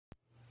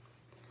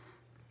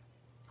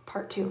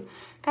part 2.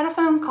 Got a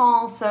phone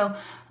call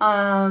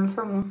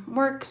from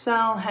work, so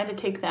I had to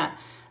take that.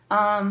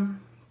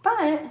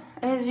 But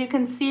as you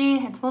can see,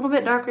 it's a little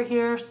bit darker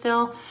here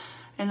still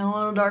and a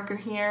little darker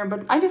here,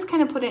 but I just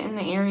kind of put it in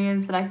the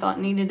areas that I thought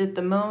needed it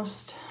the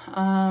most.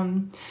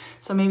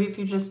 So maybe if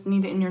you just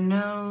need it in your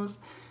nose,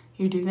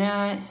 you do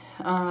that.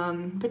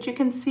 But you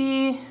can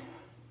see,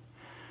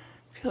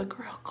 if you look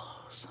real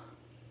close,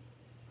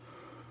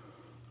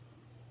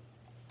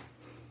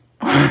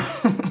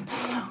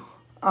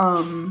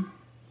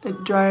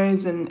 it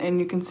dries and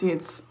you can see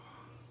it's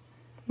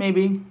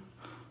maybe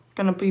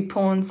gonna be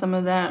pulling some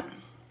of that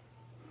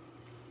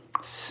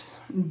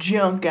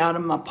junk out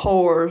of my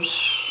pores.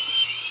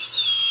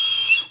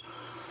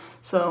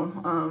 So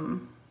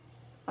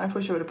I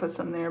wish I would have put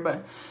some there,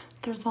 but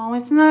there's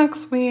always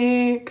next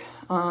week.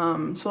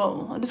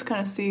 So I'll just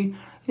kind of see,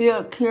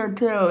 yeah, here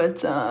too,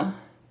 it's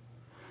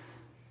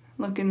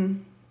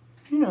looking,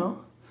 you know,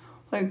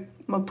 like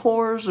my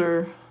pores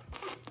are,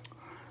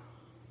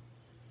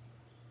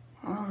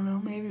 I don't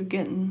know, maybe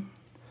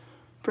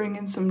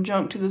bringing some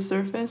junk to the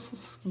surface.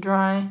 It's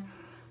dry,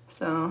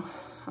 so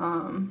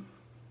I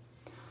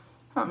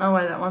don't know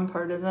why that one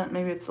part isn't.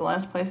 Maybe it's the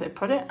last place I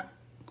put it.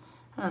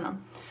 I don't know.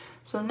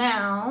 So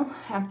now,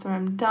 after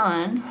I'm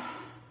done,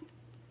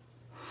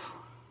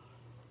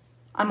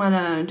 I'm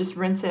gonna just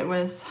rinse it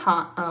with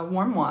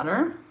warm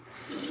water.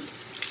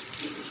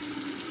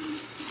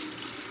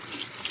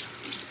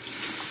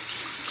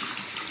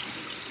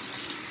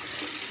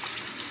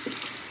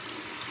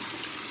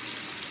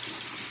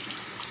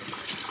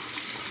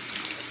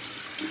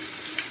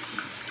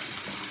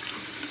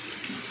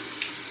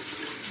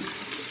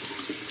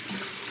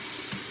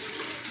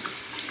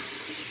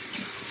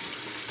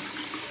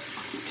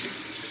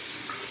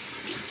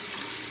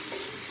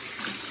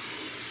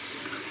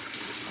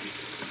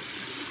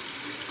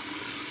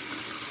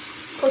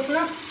 Close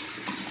enough.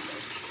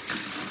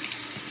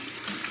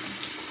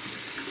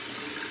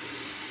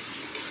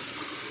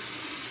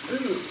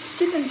 Ooh,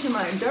 sticking to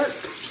my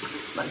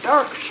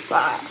dark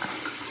spot.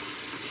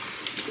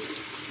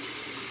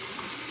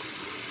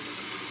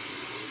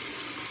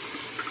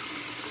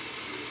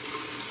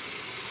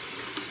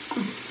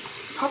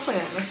 Hopefully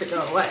that makes it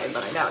go away,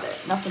 but I doubt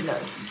it. Nothing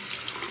does.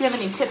 If you have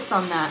any tips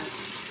on that,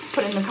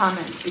 put in the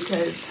comments,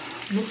 because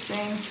this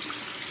thing,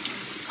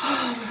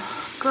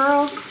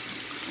 girls,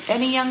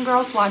 any young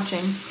girls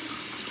watching,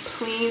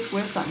 please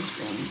wear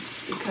sunscreen,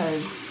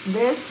 because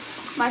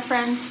this, my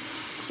friends,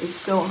 is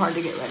so hard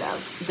to get rid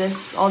of.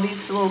 This, all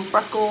these little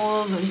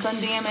freckles and sun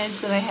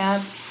damage that I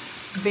have,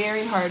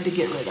 very hard to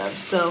get rid of.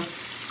 So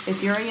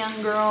if you're a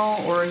young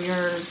girl or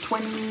your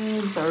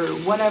 20s or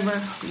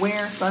whatever,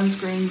 wear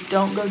sunscreen.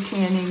 Don't go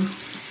tanning.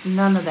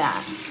 None of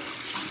that.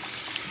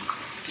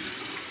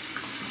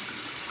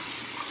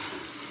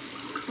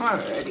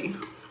 Alrighty.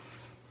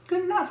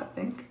 Good enough, I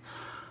think.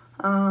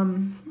 I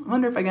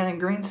wonder if I got any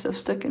green stuff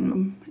stuck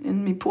in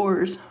me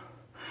pores.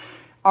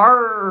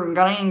 Arrgh,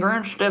 got any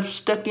green stuff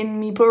stuck in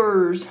me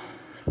pores.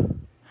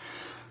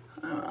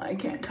 I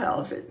can't tell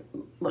if it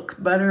looks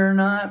better or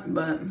not,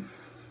 but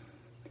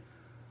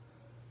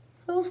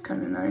feels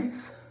kind of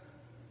nice.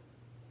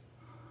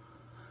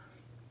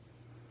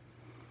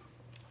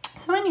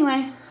 So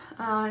anyway,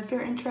 if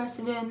you're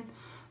interested in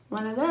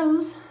one of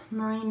those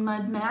marine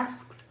mud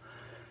masks,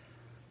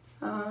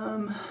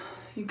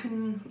 you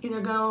can either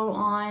go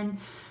on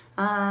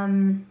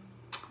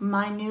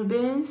my new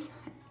biz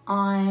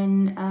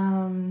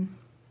on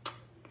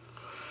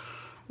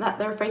that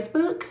their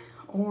Facebook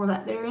or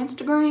that their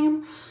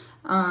Instagram,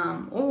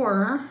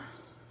 or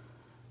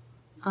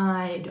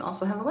I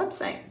also have a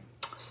website.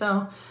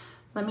 So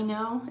let me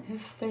know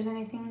if there's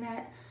anything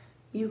that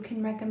you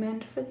can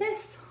recommend for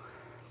this.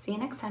 See you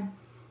next time.